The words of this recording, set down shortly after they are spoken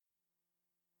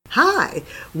Hi,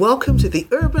 welcome to the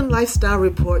Urban Lifestyle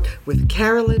Report with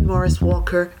Carolyn Morris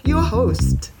Walker, your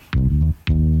host.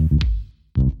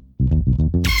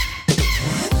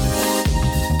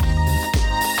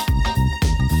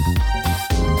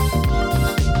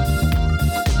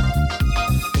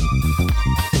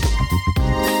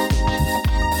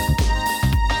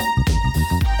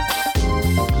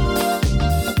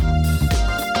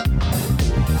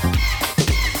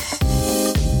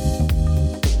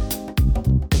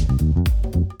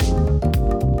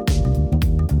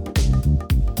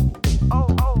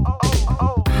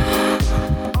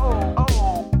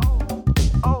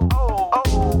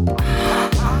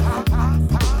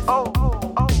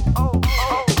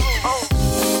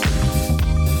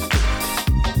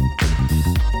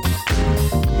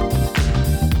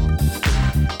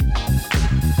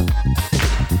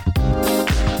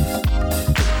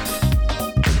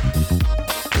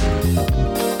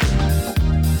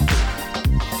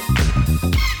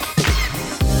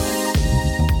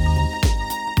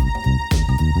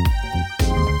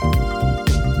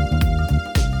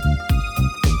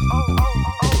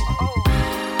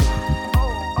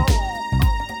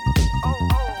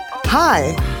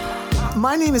 Hi,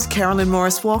 my name is Carolyn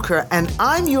Morris Walker, and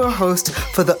I'm your host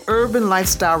for the Urban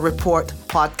Lifestyle Report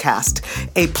podcast,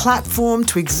 a platform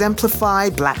to exemplify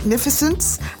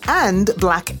Blacknificence and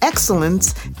Black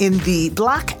excellence in the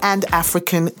Black and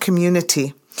African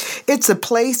community. It's a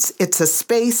place, it's a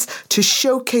space to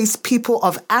showcase people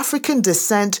of African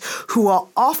descent who are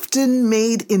often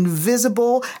made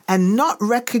invisible and not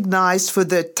recognized for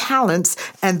their talents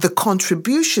and the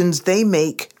contributions they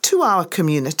make to our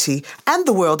community and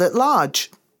the world at large.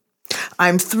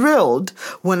 I'm thrilled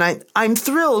when I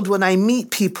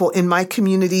meet people in my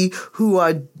community who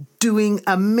are doing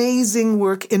amazing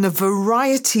work in a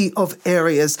variety of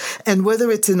areas. And whether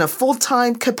it's in a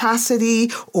full-time capacity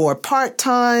or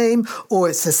part-time, or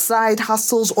it's a side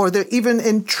hustles, or they're even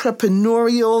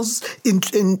entrepreneurs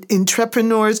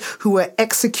who are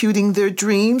executing their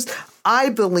dreams, I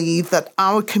believe that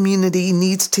our community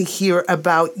needs to hear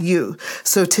about you.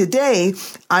 So today,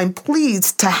 I'm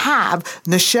pleased to have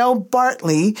Nichelle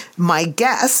Bartley, my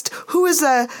guest, who is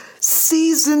a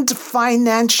seasoned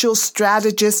financial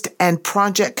strategist and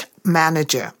project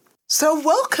manager. So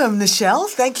welcome, Nichelle.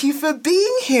 Thank you for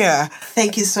being here.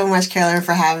 Thank you so much, Carolyn,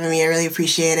 for having me. I really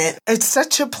appreciate it. It's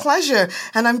such a pleasure.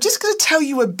 And I'm just going to tell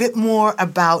you a bit more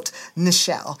about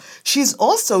Nichelle. She's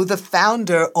also the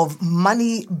founder of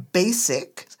Money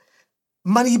Basics.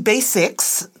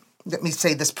 Let me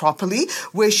say this properly,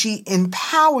 where she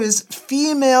empowers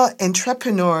female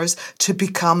entrepreneurs to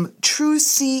become true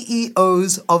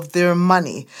CEOs of their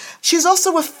money. She's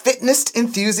also a fitness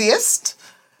enthusiast,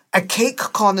 a cake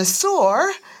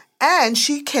connoisseur, and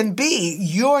she can be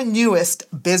your newest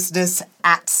business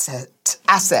asset.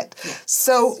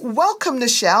 So welcome,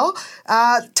 Nichelle.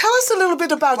 Tell us a little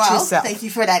bit about yourself. Thank you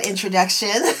for that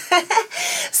introduction.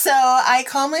 So I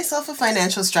call myself a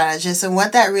financial strategist, and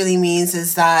what that really means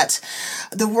is that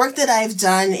the work that I've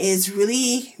done is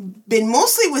really been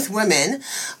mostly with women,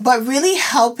 but really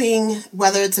helping,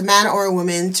 whether it's a man or a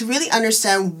woman, to really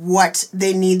understand what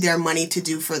they need their money to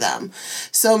do for them.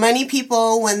 So many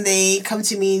people, when they come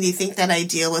to me, they think that I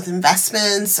deal with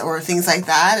investments or things like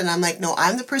that, and I'm like, no,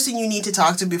 I'm the person you need to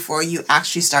talk to before you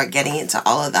actually start getting into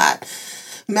all of that.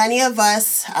 Many of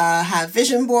us have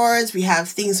vision boards, we have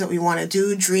things that we want to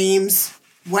do, dreams,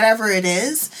 whatever it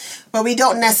is, but we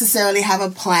don't necessarily have a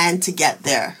plan to get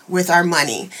there with our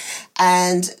money.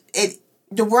 And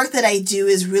the work that I do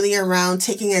is really around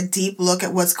taking a deep look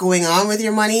at what's going on with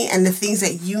your money and the things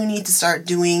that you need to start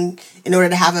doing in order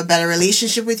to have a better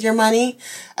relationship with your money,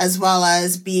 as well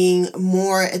as being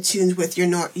more attuned with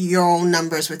your own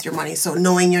numbers with your money. So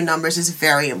knowing your numbers is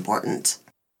very important.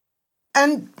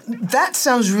 And that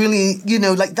sounds really,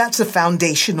 like that's a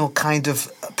foundational kind of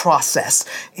process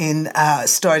in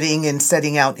starting and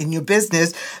setting out in your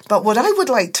business. But what I would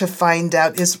like to find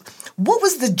out is, what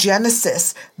was the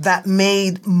genesis that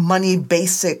made Money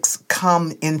Basics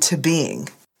come into being?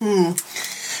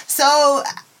 So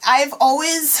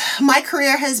my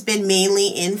career has been mainly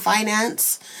in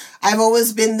finance. I've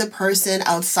always been the person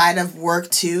outside of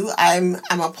work too. I'm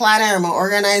a planner, I'm an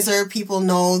organizer. People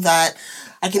know that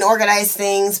I can organize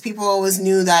things. People always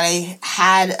knew that I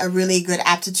had a really good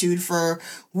aptitude for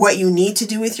what you need to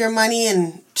do with your money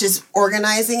and just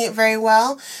organizing it very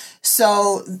well.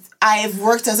 So I've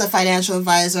worked as a financial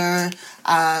advisor,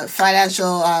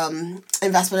 financial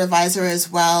investment advisor as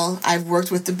well. I've worked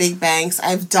with the big banks.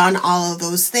 I've done all of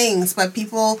those things, but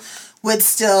people would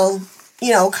still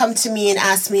come to me and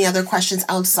ask me other questions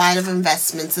outside of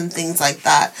investments and things like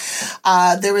that.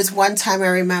 There was one time I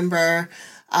remember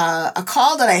a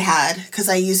call that I had, because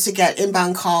I used to get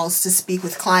inbound calls to speak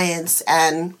with clients,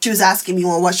 and she was asking me,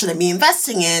 well, what should I be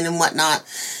investing in and whatnot?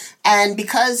 And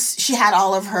because she had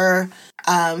all of her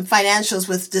financials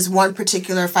with this one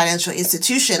particular financial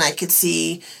institution, I could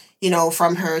see,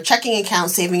 from her checking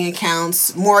account, saving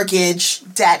accounts, mortgage,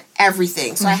 debt,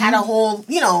 everything. So I had a whole,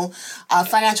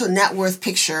 financial net worth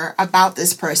picture about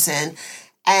this person.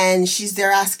 And she's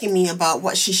there asking me about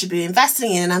what she should be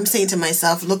investing in. And I'm saying to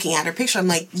myself, looking at her picture, I'm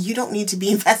like, you don't need to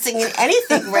be investing in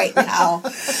anything right now.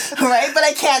 Right? But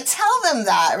I can't tell them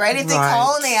that, right? If they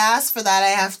call and they ask for that, I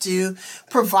have to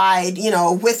provide,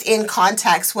 within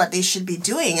context what they should be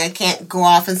doing. I can't go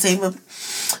off and say, well,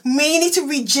 may need to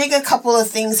rejig a couple of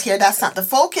things here. That's not the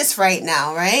focus right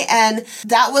now, right? And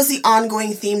that was the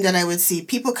ongoing theme that I would see.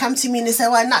 People come to me and they say,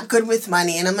 well, I'm not good with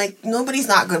money. And I'm like, nobody's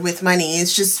not good with money.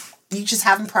 It's just, you just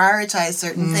haven't prioritized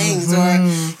certain things,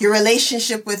 or your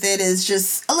relationship with it is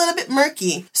just a little bit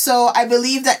murky. So I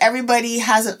believe that everybody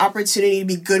has an opportunity to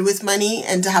be good with money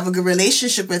and to have a good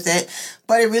relationship with it.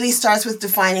 But it really starts with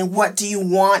defining, what do you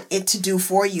want it to do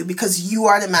for you? Because you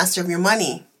are the master of your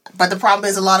money. But the problem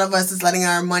is, a lot of us is letting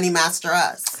our money master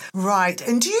us. Right.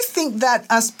 And do you think that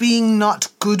us being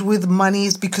not good with money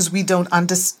is because we don't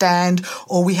understand,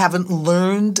 or we haven't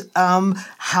learned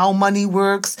how money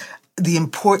works, the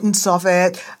importance of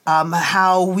it,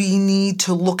 how we need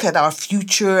to look at our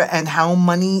future, and how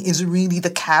money is really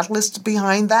the catalyst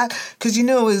behind that? Because,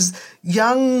 as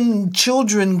young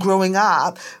children growing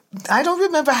up, I don't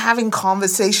remember having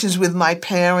conversations with my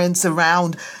parents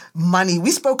around money.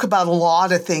 We spoke about a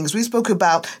lot of things. We spoke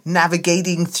about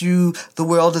navigating through the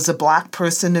world as a Black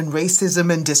person and racism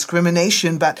and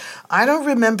discrimination, but I don't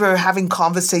remember having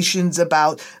conversations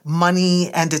about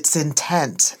money and its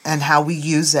intent and how we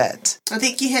use it. I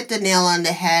think you hit the nail on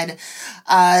the head.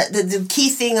 The key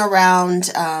thing around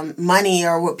money,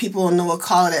 or what people will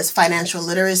call it as financial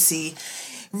literacy,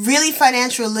 really,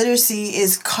 financial literacy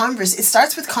is it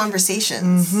starts with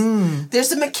conversations. There's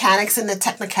the mechanics and the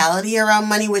technicality around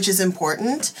money, which is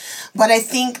important. But I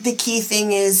think the key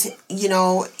thing is,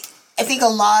 I think a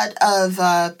lot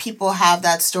of people have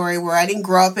that story where I didn't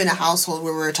grow up in a household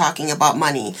where we were talking about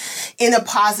money in a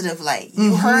positive light.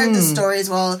 You heard the stories,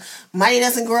 well, money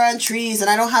doesn't grow on trees and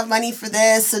I don't have money for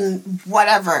this and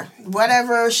whatever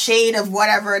shade of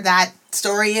whatever that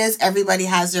story is, everybody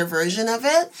has their version of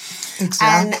it. Exactly.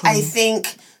 And I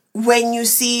think when you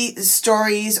see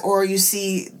stories, or you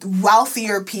see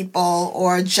wealthier people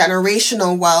or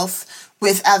generational wealth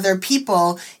with other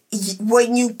people,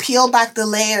 when you peel back the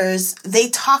layers, they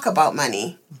talk about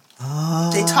money.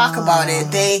 They talk about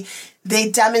it.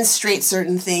 They demonstrate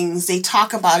certain things. They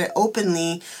talk about it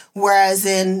openly. Whereas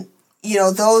in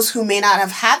those who may not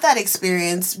have had that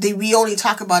experience, we only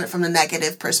talk about it from the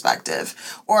negative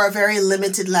perspective, or a very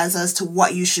limited lens as to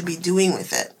what you should be doing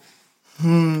with it.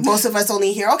 Most of us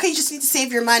only hear, okay, you just need to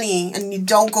save your money and you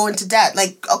don't go into debt.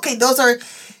 Like, okay, those are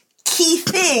key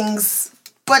things,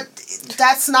 but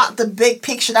that's not the big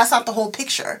picture. That's not the whole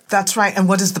picture. That's right. And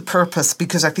what is the purpose?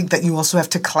 Because I think that you also have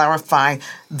to clarify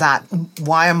that.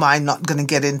 Why am I not going to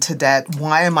get into debt?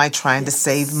 Why am I trying to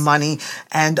save money?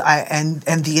 And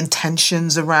the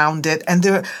intentions around it.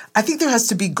 And I think there has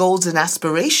to be goals and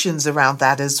aspirations around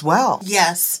that as well.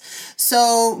 Yes.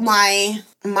 So my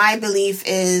belief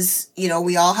is,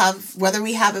 we all have, whether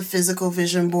we have a physical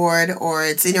vision board, or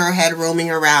it's in our head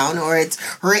roaming around, or it's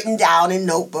written down in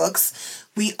notebooks,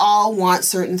 we all want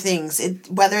certain things,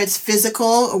 whether it's physical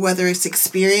or whether it's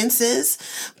experiences.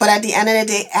 But at the end of the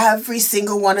day, every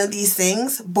single one of these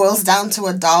things boils down to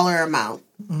a dollar amount.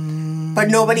 But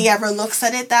nobody ever looks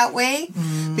at it that way,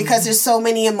 because there's so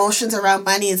many emotions around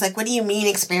money. It's like, what do you mean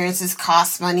experiences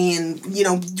cost money? And, we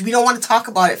don't want to talk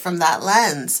about it from that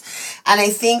lens. And I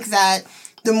think that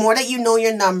the more that you know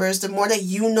your numbers, the more that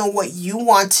you know what you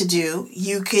want to do,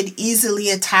 you could easily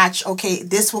attach, okay,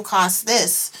 this will cost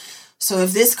this. So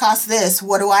if this costs this,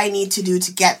 what do I need to do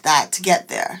to get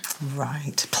there?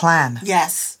 Right. Plan.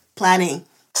 Yes. Planning.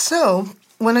 So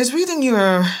when I was reading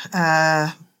your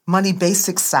Money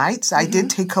Basics sites, I did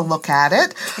take a look at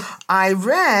it. I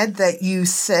read that you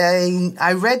said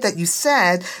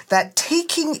that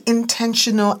taking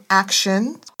intentional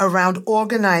action around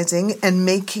organizing and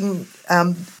making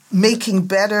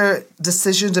better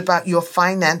decisions about your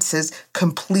finances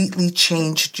completely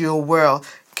changed your world.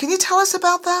 Can you tell us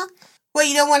about that?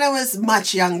 Well, when I was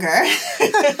much younger,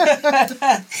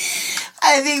 I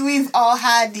think we've all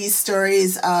had these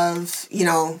stories of,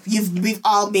 we've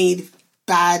all made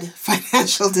bad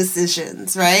financial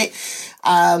decisions, right?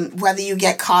 Whether you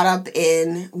get caught up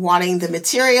in wanting the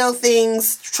material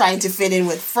things, trying to fit in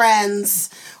with friends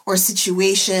or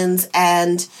situations,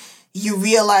 and you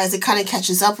realize it kind of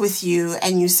catches up with you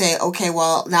and you say, okay,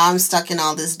 well, now I'm stuck in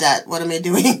all this debt. What am I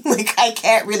doing? Like, I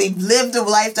can't really live the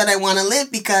life that I want to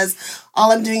live because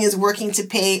all I'm doing is working to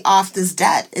pay off this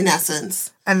debt, in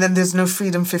essence. And then there's no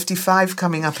Freedom 55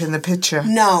 coming up in the picture.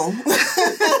 No.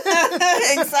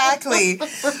 Exactly.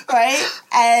 Right?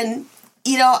 And,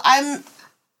 you know,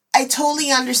 I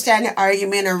totally understand the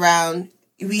argument around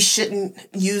we shouldn't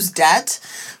use debt,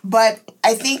 but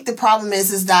I think the problem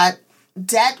is that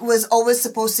debt was always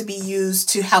supposed to be used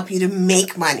to help you to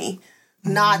make money,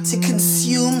 not to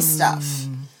consume stuff,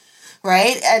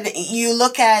 right? And you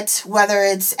look at whether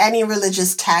it's any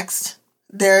religious text,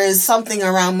 there is something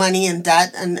around money and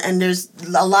debt, and there's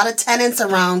a lot of tenets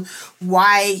around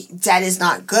why debt is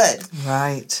not good.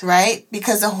 Right?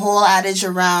 Because the whole adage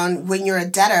around when you're a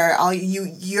debtor,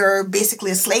 you're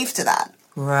basically a slave to that.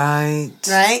 Right?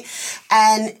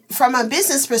 And from a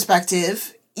business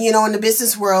perspective, you know, in the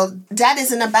business world, debt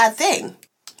isn't a bad thing,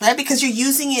 right? Because you're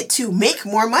using it to make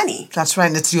more money. That's right.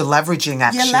 And it's you're leveraging,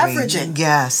 actually. You're leveraging.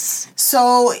 Yes.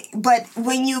 So, but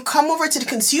when you come over to the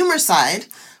consumer side,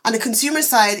 on the consumer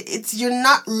side, you're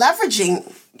not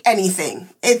leveraging anything.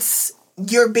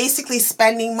 You're basically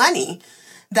spending money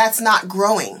that's not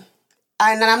growing.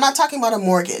 And I'm not talking about a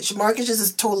mortgage. Mortgage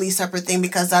is a totally separate thing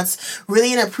because that's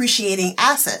really an appreciating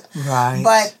asset. Right.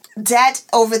 But debt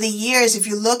over the years, if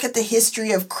you look at the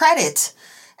history of credit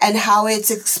and how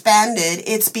it's expanded,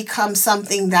 it's become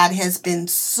something that has been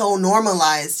so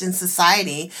normalized in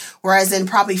society. Whereas in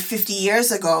probably 50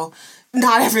 years ago,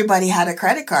 not everybody had a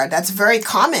credit card. That's very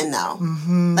common now.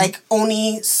 Mm-hmm. Like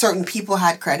only certain people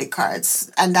had credit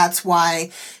cards. And that's why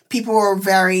people were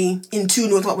very in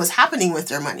tune with what was happening with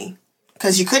their money.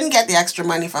 Because you couldn't get the extra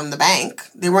money from the bank.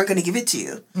 They weren't going to give it to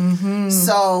you. Mm-hmm.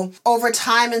 So over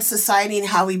time in society and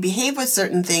how we behave with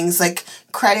certain things, like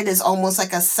credit is almost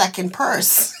like a second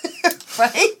purse,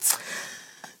 right?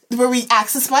 Where we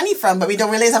access money from, but we don't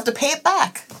really have to pay it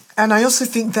back. And I also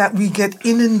think that we get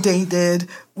inundated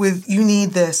with, you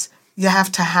need this. You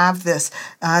have to have this.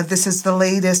 This is the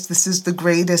latest. This is the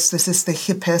greatest. This is the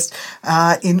hippest.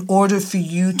 In order for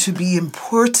you to be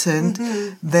important,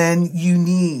 then you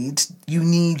need.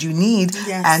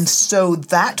 Yes. And so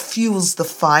that fuels the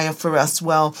fire for us.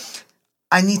 Well,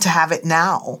 I need to have it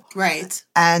now. Right.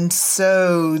 And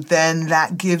so then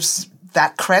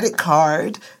that credit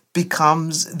card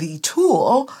becomes the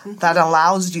tool that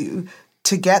allows you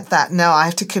to get that. Now, I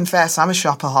have to confess, I'm a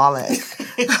shopaholic.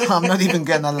 I'm not even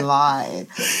going to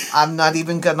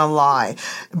lie.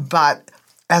 But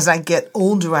as I get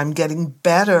older, I'm getting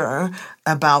better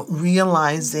about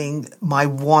realizing my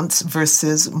wants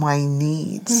versus my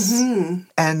needs. Mm-hmm.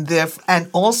 And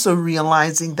also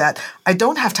realizing that I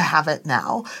don't have to have it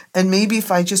now. And maybe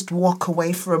if I just walk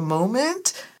away for a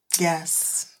moment,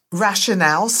 yes,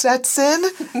 rationale sets in.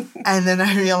 And then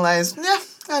I realize,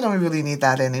 I don't really need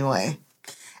that anyway.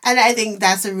 And I think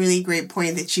that's a really great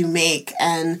point that you make.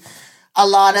 And a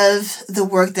lot of the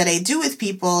work that I do with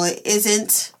people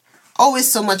isn't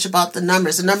always so much about the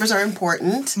numbers. The numbers are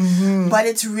important, but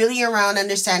it's really around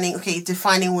understanding,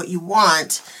 defining what you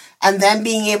want, and then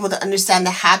being able to understand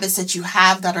the habits that you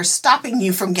have that are stopping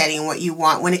you from getting what you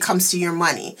want when it comes to your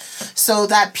money. So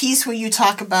that piece where you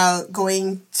talk about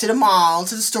going to the mall,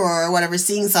 to the store, or whatever,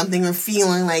 seeing something or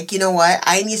feeling like, you know what,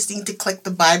 I just need to click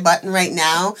the buy button right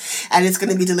now and it's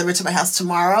going to be delivered to my house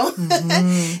tomorrow.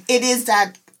 Mm-hmm. It is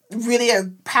that really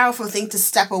a powerful thing to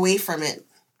step away from it,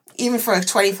 even for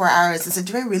 24 hours, and say,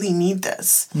 do I really need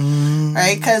this?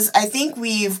 Right? Because I think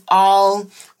we've all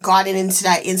gotten into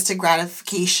that instant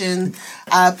gratification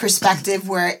perspective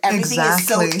where everything is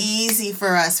so easy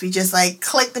for us. We just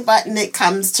click the button, it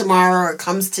comes tomorrow or it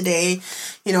comes today.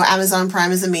 You know, Amazon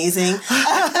Prime is amazing.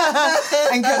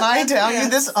 And can I tell you,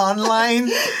 this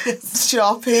online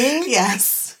shopping?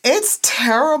 Yes. It's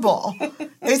terrible.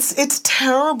 It's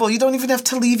terrible. You don't even have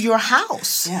to leave your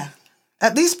house. Yeah.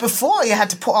 At least before, you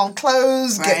had to put on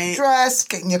clothes, get dressed,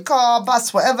 get in your car,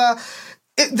 bus, whatever.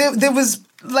 There was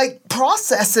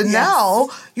process, and now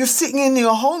you're sitting in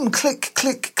your home, click,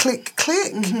 click, click,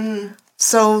 click. Mm-hmm.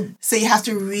 So you have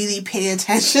to really pay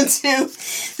attention to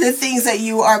the things that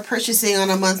you are purchasing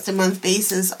on a month-to-month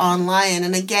basis online.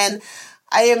 And again,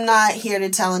 I am not here to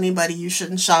tell anybody you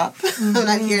shouldn't shop. Mm-hmm. I'm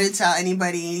not here to tell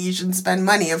anybody you shouldn't spend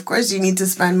money. Of course, you need to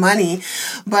spend money.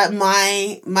 But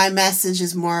my message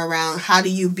is more around how do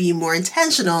you be more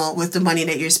intentional with the money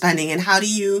that you're spending, and how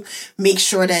do you make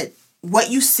sure that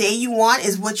what you say you want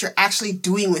is what you're actually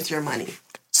doing with your money.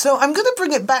 So I'm going to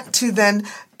bring it back to then,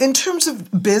 in terms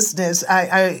of business,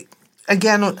 I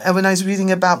again, when I was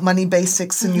reading about Money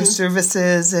Basics and your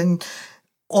services and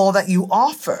all that you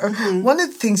offer. One of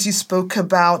the things you spoke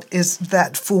about is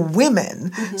that for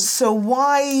women, so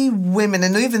why women,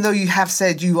 and even though you have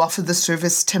said you offer the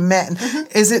service to men,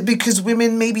 is it because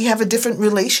women maybe have a different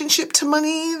relationship to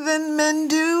money than men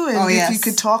do? And if you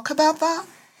could talk about that?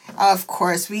 Of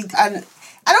course. I don't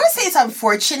want to say it's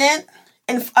unfortunate,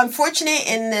 and unfortunate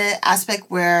in the aspect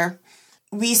where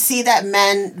we see that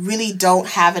men really don't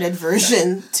have an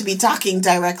aversion to be talking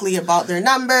directly about their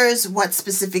numbers, what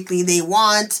specifically they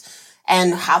want,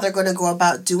 and how they're going to go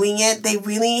about doing it. They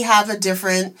really have a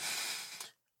different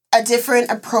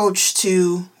approach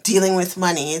to dealing with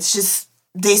money. It's just,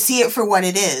 they see it for what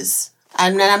it is.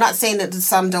 And I'm not saying that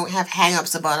some don't have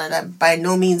hang-ups about it. By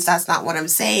no means, that's not what I'm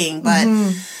saying. But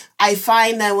I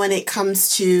find that when it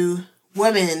comes to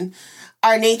women,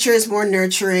 our nature is more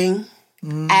nurturing.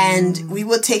 And we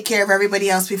will take care of everybody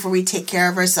else before we take care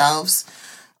of ourselves.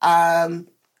 And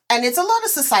it's a lot of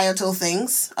societal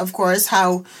things, of course,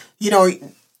 how,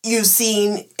 you've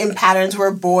seen in patterns where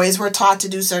boys were taught to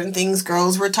do certain things,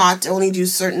 girls were taught to only do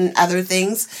certain other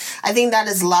things. I think that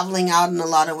is leveling out in a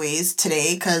lot of ways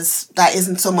today, because that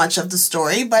isn't so much of the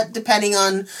story. But depending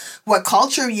on what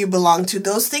culture you belong to,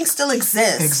 those things still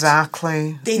exist.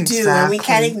 Exactly. They do, and we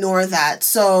can't ignore that.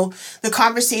 So the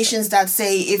conversations that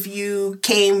say if you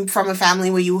came from a family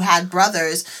where you had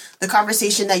brothers, the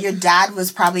conversation that your dad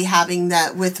was probably having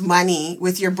that with money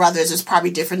with your brothers is probably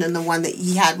different than the one that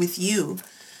he had with you.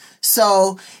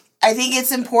 So I think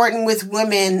it's important with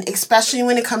women, especially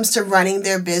when it comes to running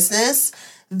their business,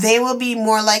 they will be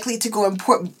more likely to go and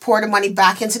pour the money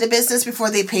back into the business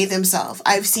before they pay themselves.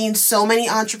 I've seen so many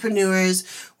entrepreneurs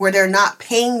where they're not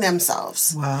paying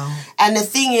themselves. Wow. And the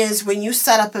thing is, when you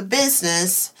set up a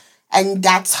business and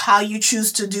that's how you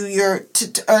choose to do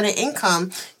to earn an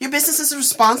income, your business is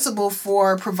responsible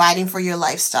for providing for your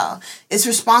lifestyle. It's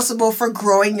responsible for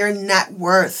growing your net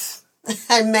worth.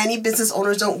 And many business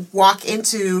owners don't walk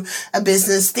into a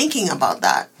business thinking about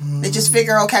that. They just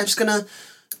figure, okay, I'm just going to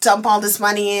dump all this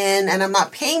money in and I'm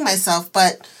not paying myself.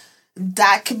 But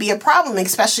that could be a problem,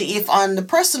 especially if on the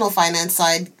personal finance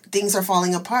side, things are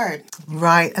falling apart.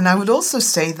 Right. And I would also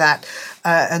say that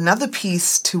another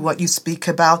piece to what you speak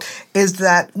about is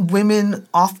that women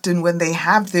often, when they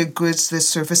have their goods, their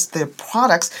service, their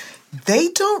products, they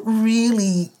don't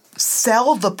really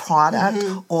sell the product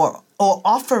or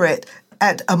offer it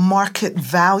at a market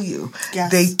value.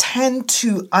 Yes. They tend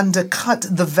to undercut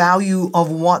the value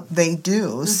of what they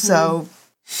do. So,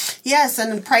 yes,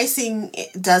 and pricing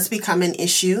does become an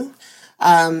issue.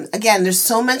 Again, there's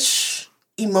so much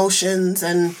emotions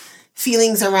and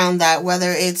feelings around that, whether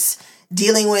it's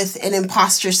dealing with an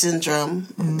imposter syndrome,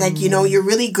 that, you're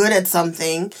really good at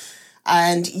something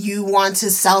and you want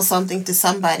to sell something to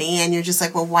somebody and you're just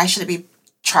like, well, why should I be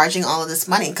charging all of this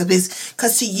money?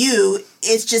 Because to you,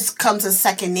 it just comes as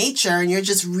second nature and you're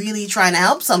just really trying to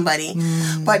help somebody,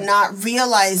 but not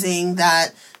realizing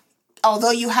that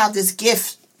although you have this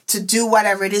gift to do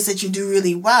whatever it is that you do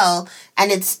really well,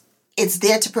 and it's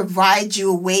there to provide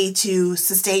you a way to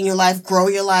sustain your life, grow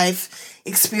your life,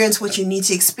 experience what you need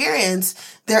to experience,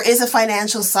 there is a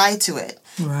financial side to it.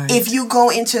 Right. If you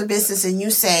go into a business and you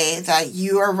say that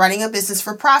you are running a business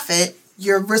for profit,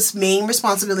 your main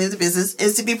responsibility of the business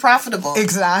is to be profitable.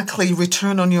 Exactly.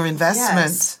 Return on your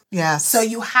investment. Yes. So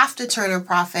you have to turn a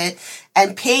profit,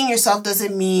 and paying yourself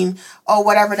doesn't mean,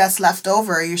 whatever that's left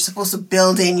over. You're supposed to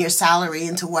build in your salary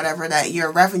into whatever that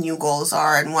your revenue goals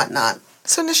are and whatnot.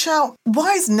 So, Nichelle,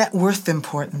 why is net worth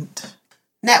important?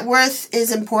 Net worth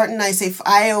is important.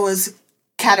 I always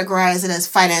categorize it as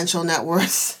financial net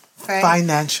worth. Right?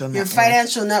 Financial net Your worth.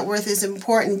 financial net worth is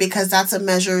important because that's a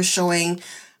measure showing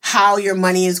how your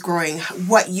money is growing,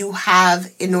 what you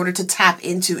have in order to tap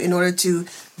into, in order to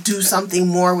do something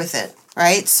more with it,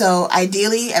 right? So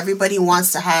ideally, everybody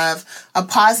wants to have a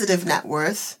positive net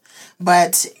worth,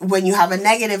 but when you have a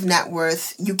negative net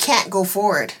worth, you can't go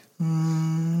forward,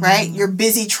 right? You're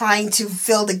busy trying to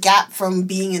fill the gap from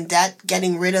being in debt,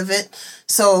 getting rid of it.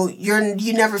 So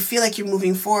you never feel like you're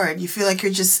moving forward. You feel like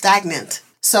you're just stagnant.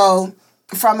 So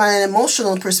from an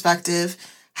emotional perspective,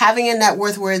 having a net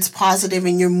worth where it's positive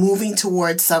and you're moving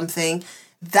towards something,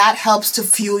 that helps to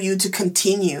fuel you to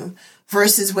continue.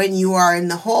 Versus when you are in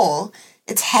the hole,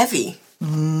 it's heavy.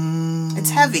 It's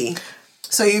heavy.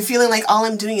 So you're feeling like all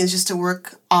I'm doing is just to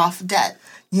work off debt.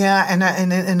 Yeah, and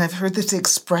I've heard this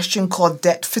expression called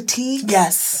debt fatigue.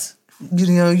 Yes.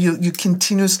 You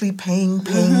continuously paying,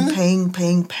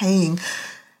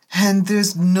 and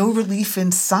there's no relief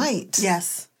in sight.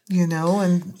 Yes.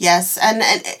 And yes, and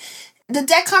The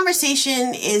debt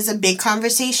conversation is a big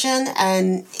conversation,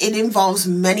 and it involves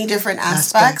many different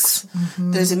aspects.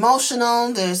 There's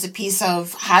emotional, there's a piece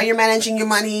of how you're managing your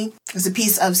money, there's a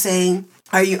piece of saying,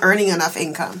 are you earning enough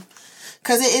income?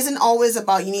 Because it isn't always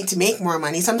about you need to make more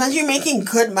money. Sometimes you're making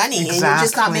good money and you're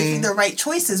just not making the right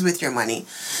choices with your money.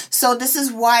 So this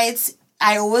is why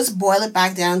I always boil it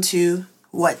back down to,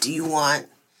 what do you want?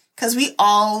 Because we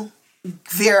all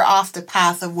veer off the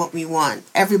path of what we want.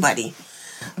 Everybody.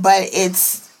 But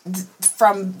it's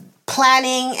from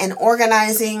planning and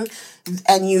organizing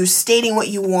and you stating what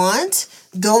you want,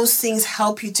 those things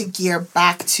help you to gear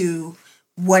back to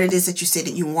what it is that you say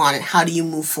that you want and how do you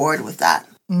move forward with that.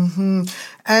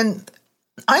 And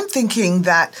I'm thinking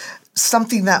that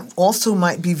something that also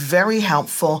might be very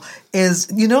helpful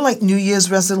is, like New Year's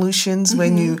resolutions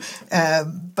when you,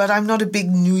 but I'm not a big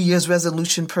New Year's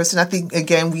resolution person. I think,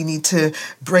 again, we need to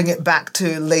bring it back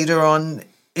to later on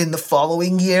in the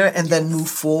following year and then move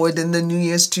forward in the New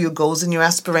Year's to your goals and your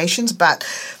aspirations. But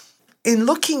in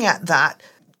looking at that,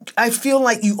 I feel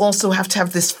like you also have to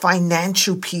have this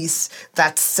financial piece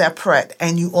that's separate,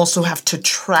 and you also have to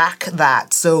track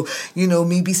that. So,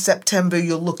 maybe September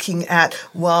you're looking at,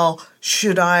 what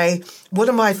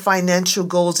are my financial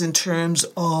goals in terms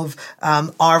of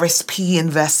RSP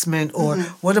investment, or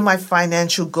what are my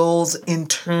financial goals in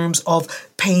terms of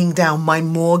paying down my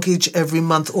mortgage every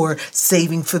month or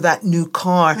saving for that new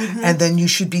car? And then you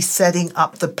should be setting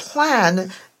up the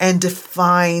plan and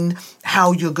define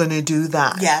how you're going to do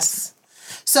that. Yes.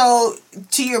 So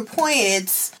to your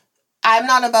point, I'm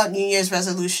not about New Year's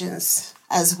resolutions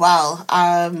as well.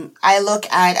 I look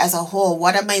at as a whole,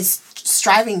 what am I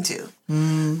striving to?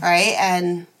 Right?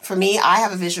 And for me, I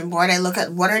have a vision board. I look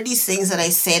at what are these things that I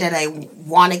say that I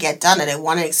want to get done, that I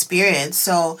want to experience.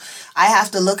 So I have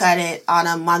to look at it on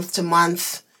a month to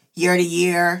month, year to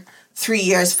year, 3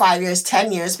 years, 5 years,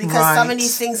 10 years, because some of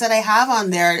these things that I have on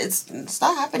there, it's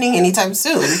not happening anytime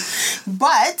soon.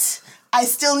 But I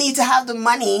still need to have the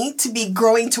money to be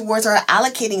growing towards or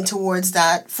allocating towards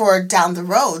that for down the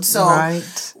road. So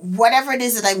whatever it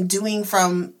is that I'm doing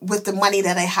with the money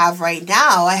that I have right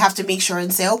now, I have to make sure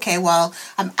and say, okay, well,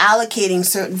 I'm allocating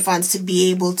certain funds to be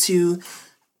able to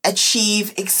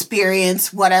achieve,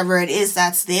 experience whatever it is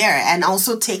that's there, and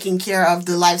also taking care of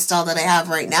the lifestyle that I have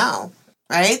right now.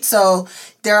 Right? So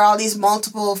there are all these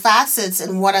multiple facets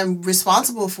in what I'm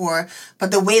responsible for. But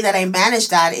the way that I manage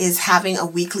that is having a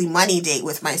weekly money date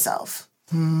with myself.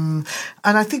 And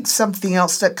I think something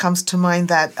else that comes to mind,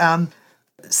 that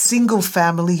single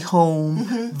family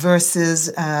home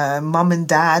versus mom and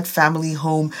dad family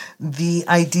home, the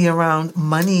idea around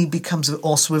money becomes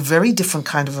also a very different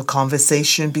kind of a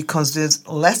conversation, because there's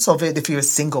less of it if you're a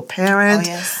single parent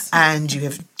and you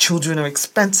have children are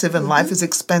expensive and life is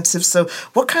expensive. So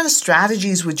what kind of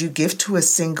strategies would you give to a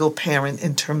single parent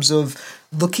in terms of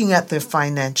looking at their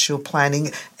financial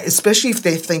planning, especially if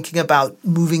they're thinking about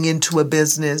moving into a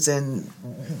business? And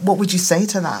what would you say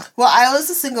to that? Well, I was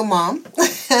a single mom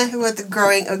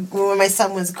when my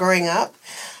son was growing up.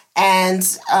 And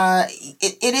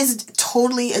it is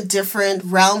totally a different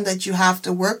realm that you have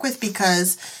to work with,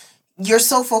 because you're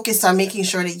so focused on making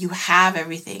sure that you have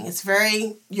everything.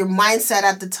 Your mindset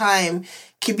at the time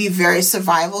can be very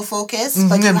survival focused,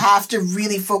 but you have to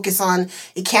really focus on,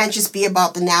 it can't just be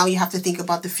about the now, you have to think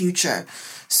about the future.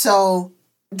 So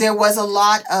there was a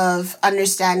lot of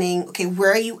understanding, okay,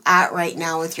 where are you at right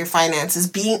now with your finances?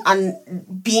 Being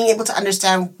able to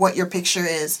understand what your picture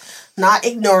is, not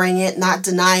ignoring it, not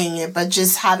denying it, but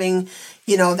just having,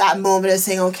 that moment of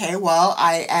saying, okay, well,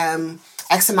 I am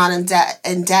X amount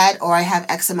in debt, or I have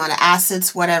X amount of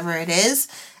assets, whatever it is.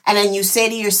 And then you say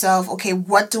to yourself, okay,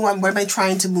 what am I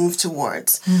trying to move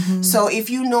towards? So if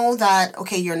you know that,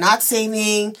 okay, you're not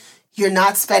saving, you're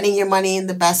not spending your money in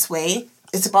the best way,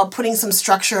 it's about putting some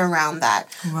structure around that.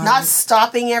 Not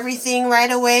stopping everything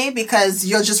right away, because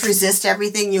you'll just resist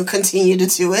everything. You'll continue to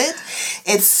do it.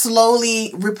 It's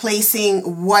slowly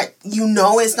replacing what you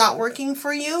know is not working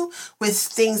for you with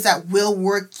things that will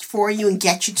work for you and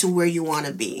get you to where you want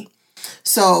to be.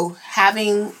 So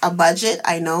having a budget,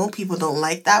 I know people don't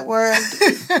like that word.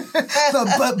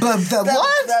 the what?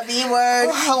 The B word.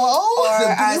 Oh, hello?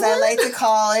 Or as I like to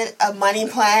call it, a money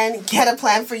plan. Get a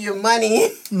plan for your money,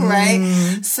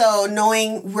 right? So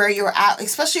knowing where you're at,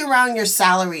 especially around your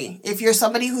salary. If you're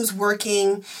somebody who's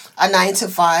working a 9 to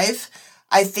 5,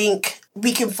 I think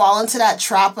we can fall into that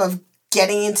trap of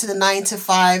getting into the 9 to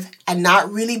 5 and not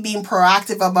really being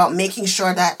proactive about making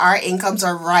sure that our incomes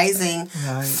are rising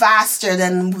faster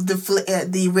than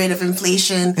the rate of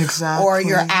inflation or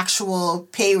your actual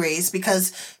pay raise,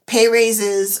 because Pay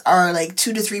raises are like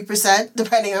 2 to 3%,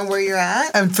 depending on where you're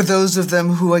at. And for those of them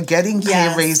who are getting pay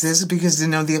Yes. raises, because,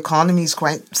 the economy is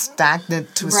quite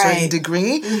stagnant to a certain Right.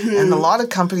 degree, and a lot of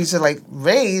companies are like,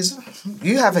 raise,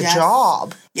 you have a Yes.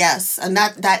 job. Yes, and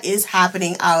that is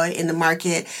happening out in the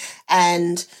market.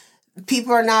 And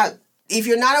people are not, if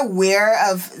you're not aware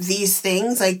of these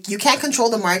things, like, you can't control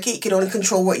the market, you can only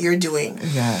control what you're doing.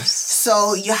 Yes.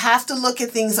 So you have to look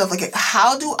at things of like,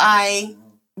 how do I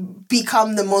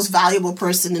become the most valuable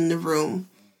person in the room,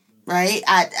 right?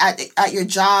 At your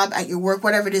job, at your work,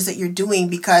 whatever it is that you're doing,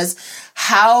 because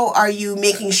how are you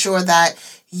making sure that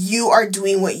you are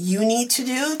doing what you need to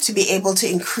do to be able to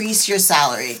increase your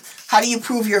salary? How do you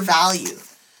prove your value?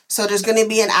 So there's going to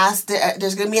be an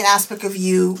aspect of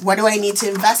you. What do I need to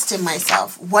invest in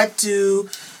myself?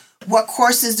 What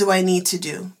courses do I need to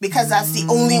do? Because that's the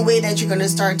only way that you're going to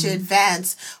start to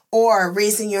advance, or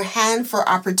raising your hand for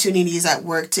opportunities at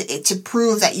work to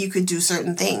prove that you could do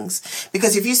certain things.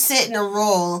 Because if you sit in a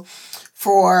role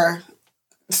for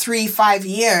 3-5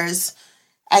 years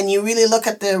and you really look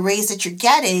at the raise that you're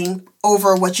getting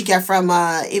over what you get from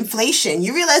inflation,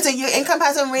 you realize that your income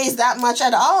hasn't raised that much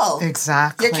at all.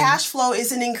 Exactly. Your cash flow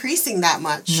isn't increasing that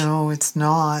much. No, it's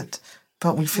not.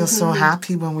 But we feel so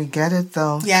happy when we get it,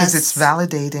 though, because Yes. it's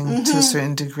validating to a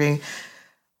certain degree.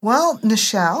 Well,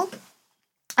 Nichelle,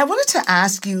 I wanted to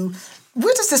ask you,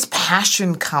 where does this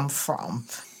passion come from?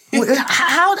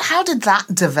 How did that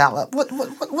develop?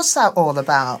 What's that all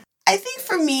about? I think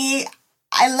for me,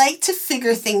 I like to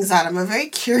figure things out. I'm a very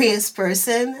curious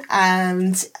person,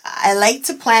 and I like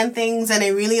to plan things, and I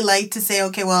really like to say,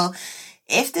 okay, well,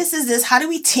 if this is this, how do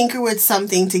we tinker with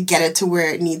something to get it to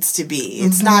where it needs to be?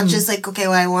 It's not just like, okay,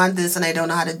 well, I want this and I don't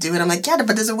know how to do it. I'm like, yeah,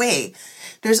 but there's a way.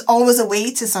 There's always a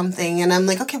way to something. And I'm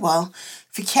like, okay, well,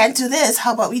 if we can't do this,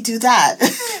 how about we do that?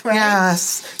 Right?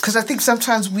 Yes, because I think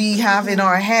sometimes we have in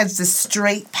our heads this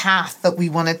straight path that we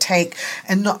want to take,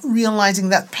 and not realizing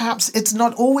that perhaps it's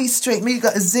not always straight. Maybe you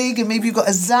got a zig, and maybe you got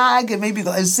a zag, and maybe you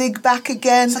got a zig back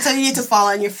again. Sometimes you need to fall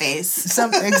on your face.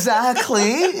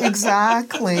 Exactly.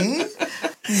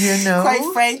 Quite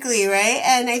frankly, right?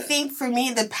 And I think for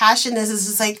me, the passion is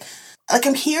just like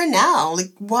I'm here now.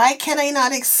 Like, why can I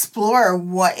not explore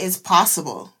what is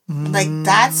possible? Like,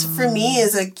 that's for me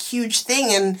is a huge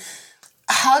thing. And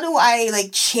how do I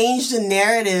change the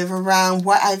narrative around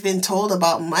what I've been told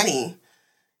about money?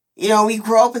 We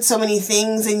grow up with so many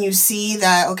things, and you see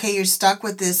that, okay, you're stuck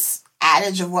with this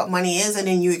adage of what money is, and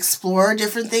then you explore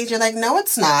different things. You're like, no,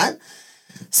 it's not.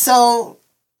 So,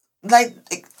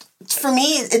 for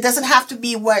me, it doesn't have to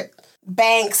be what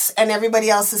banks and everybody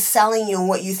else is selling you and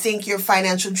what you think your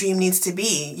financial dream needs to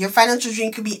be. Your financial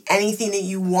dream could be anything that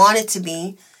you want it to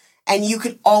be, and you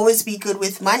could always be good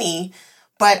with money.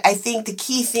 But I think the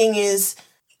key thing is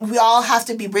we all have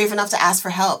to be brave enough to ask for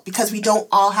help, because we don't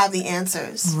all have the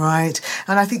answers. Right.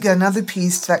 And I think another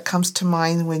piece that comes to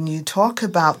mind when you talk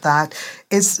about that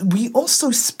is we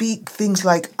also speak things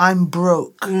like, I'm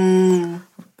broke,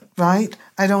 right?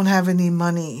 I don't have any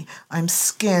money. I'm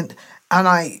skint. And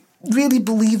I really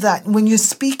believe that when you're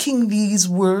speaking these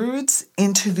words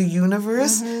into the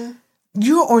universe,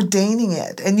 you're ordaining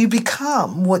it, and you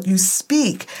become what you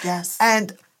speak. Yes.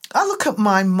 And I look at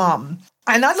my mum,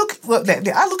 and I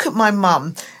look at my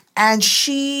mum, and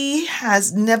she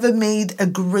has never made a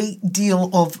great deal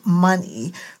of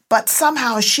money, but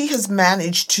somehow she has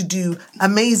managed to do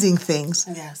amazing things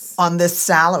on this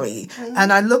salary.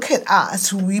 And I look at us,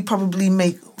 who we probably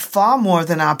make far more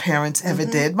than our parents ever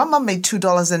did. My mum made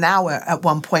 $2 an hour at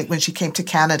one point when she came to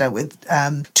Canada with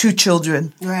 2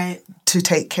 children to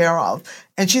take care of.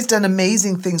 And she's done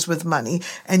amazing things with money.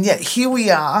 And yet here we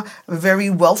are, a very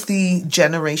wealthy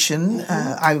generation,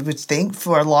 I would think,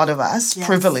 for a lot of us,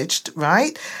 privileged,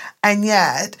 right? And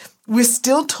yet we're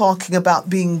still talking about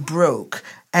being broke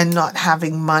and not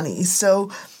having money. So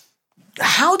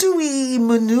how do we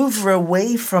maneuver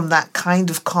away from that kind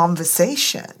of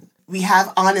conversation? We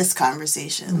have honest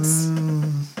conversations.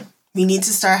 We need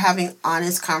to start having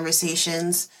honest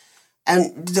conversations.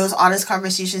 And those honest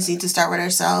conversations need to start with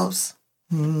ourselves.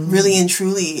 Really and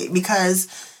truly. Because,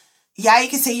 you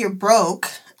can say you're broke,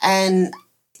 and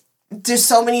there's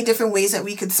so many different ways that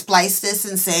we could splice this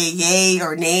and say yay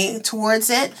or nay towards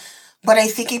it. But I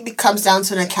think it comes down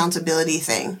to an accountability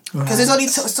thing. Because there's only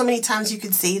so many times you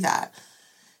could say that.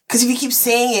 Because if you keep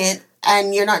saying it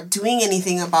and you're not doing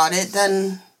anything about it,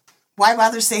 then why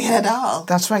bother saying it at all?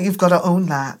 That's right. You've got to own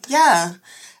that. Yeah.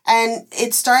 And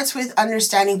it starts with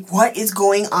understanding what is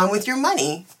going on with your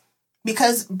money.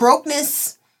 Because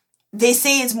brokenness they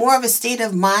say it's more of a state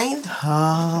of mind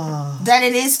than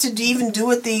it is to even do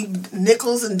with the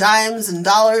nickels and dimes and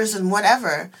dollars and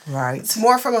whatever. Right. It's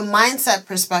more from a mindset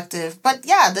perspective. But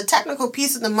yeah, the technical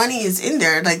piece of the money is in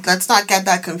there. Like, let's not get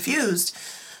that confused.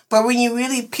 But when you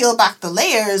really peel back the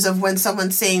layers of when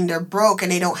someone's saying they're broke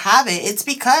and they don't have it, it's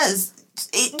because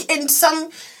in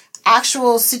some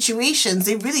actual situations,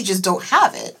 they really just don't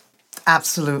have it.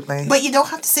 Absolutely. But you don't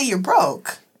have to say you're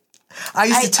broke. I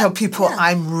used to tell people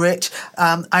I'm rich.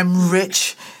 I'm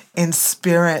rich in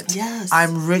spirit. Yes.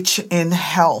 I'm rich in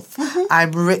health.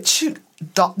 I'm rich ...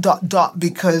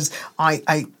 because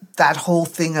I that whole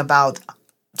thing about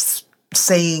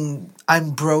saying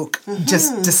I'm broke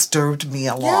just disturbed me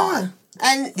a lot.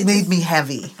 And it made me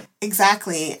heavy.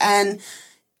 Exactly. And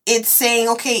it's saying,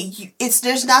 okay,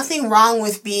 there's nothing wrong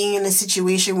with being in a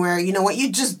situation where, you know what,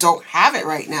 you just don't have it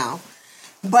right now.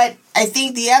 But I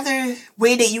think the other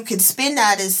way that you could spin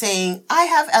that is saying, I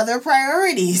have other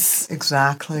priorities.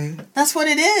 Exactly. That's what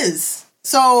it is.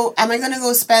 So am I going to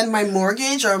go spend my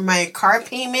mortgage or my car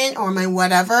payment or my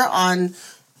whatever on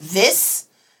this?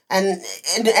 And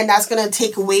that's going to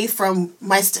take away from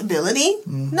my stability?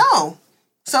 No.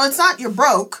 So it's not you're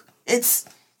broke. It's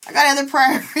I got other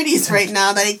priorities right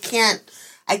now that I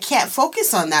can't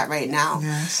focus on that right now.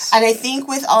 Yes. And I think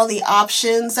with all the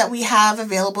options that we have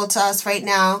available to us right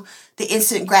now, the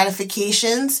instant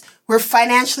gratifications, we're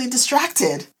financially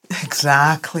distracted.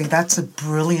 Exactly. That's a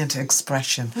brilliant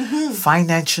expression.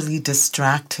 Financially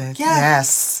distracted. Yeah.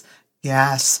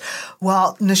 Yes.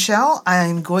 Well, Nichelle,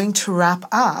 I'm going to wrap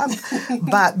up.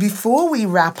 But before we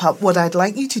wrap up, what I'd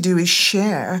like you to do is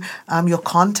share your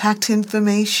contact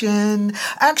information.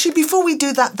 Actually, before we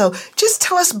do that, though, just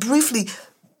tell us briefly,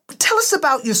 tell us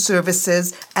about your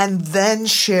services and then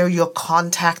share your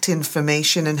contact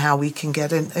information and how we can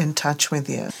get in touch with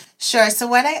you. Sure. So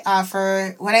what I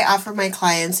offer my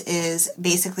clients is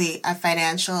basically a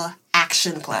financial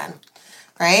action plan.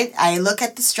 Right? I look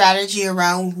at the strategy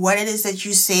around what it is that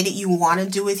you say that you want to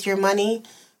do with your money.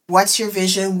 What's your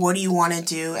vision? What do you want to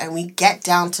do? And we get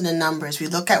down to the numbers. We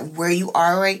look at where you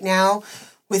are right now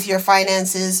with your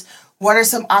finances. What are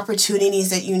some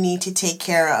opportunities that you need to take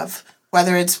care of?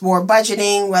 Whether it's more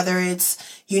budgeting, whether it's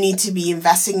you need to be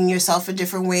investing in yourself in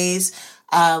different ways.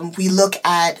 We look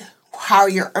at how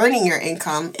you're earning your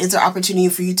income. Is there opportunity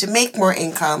for you to make more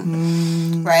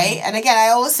income? Right? And again, I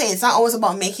always say it's not always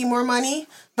about making more money,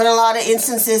 but in a lot of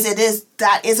instances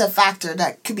that is a factor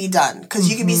that could be done. Because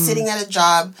you could be sitting at a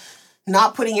job,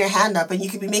 not putting your hand up, and you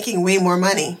could be making way more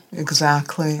money.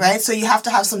 Exactly. Right? So you have to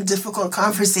have some difficult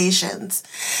conversations.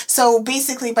 So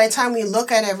basically, by the time we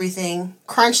look at everything,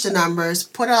 crunch the numbers,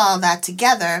 put all that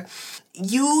together,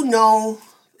 you know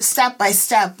step by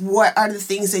step, what are the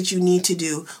things that you need to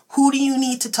do? Who do you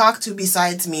need to talk to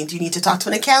besides me? Do you need to talk to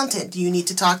an accountant? Do you need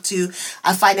to talk to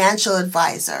a financial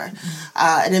advisor,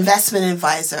 an investment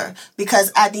advisor?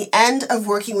 Because at the end of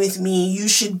working with me, you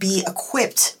should be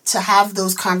equipped to have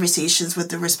those conversations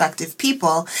with the respective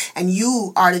people, and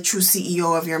you are the true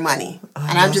CEO of your money.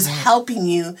 And I'm just helping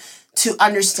you to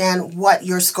understand what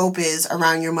your scope is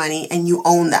around your money, and you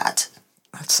own that.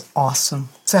 That's awesome.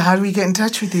 So how do we get in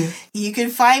touch with you? You can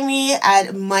find me at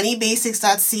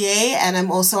moneybasics.ca, and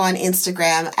I'm also on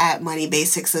Instagram at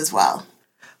moneybasics as well.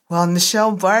 Well,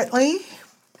 Nichelle Bartley,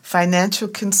 financial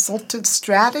consultant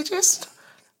strategist,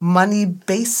 Money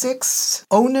Basics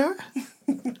owner.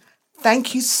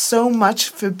 Thank you so much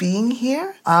for being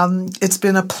here. It's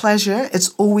been a pleasure. It's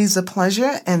always a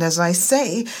pleasure. And as I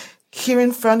say, here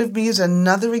in front of me is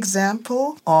another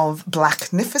example of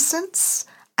Blacknificence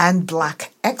and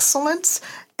Black excellence,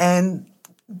 and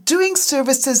doing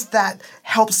services that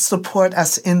help support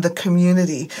us in the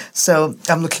community. So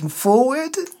I'm looking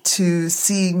forward to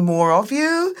seeing more of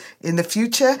you in the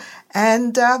future.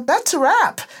 And that's a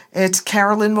wrap. It's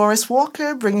Carolyn Morris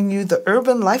Walker bringing you the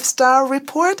Urban Lifestyle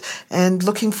Report, and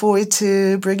looking forward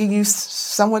to bringing you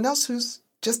someone else who's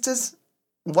just as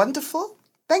wonderful.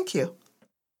 Thank you.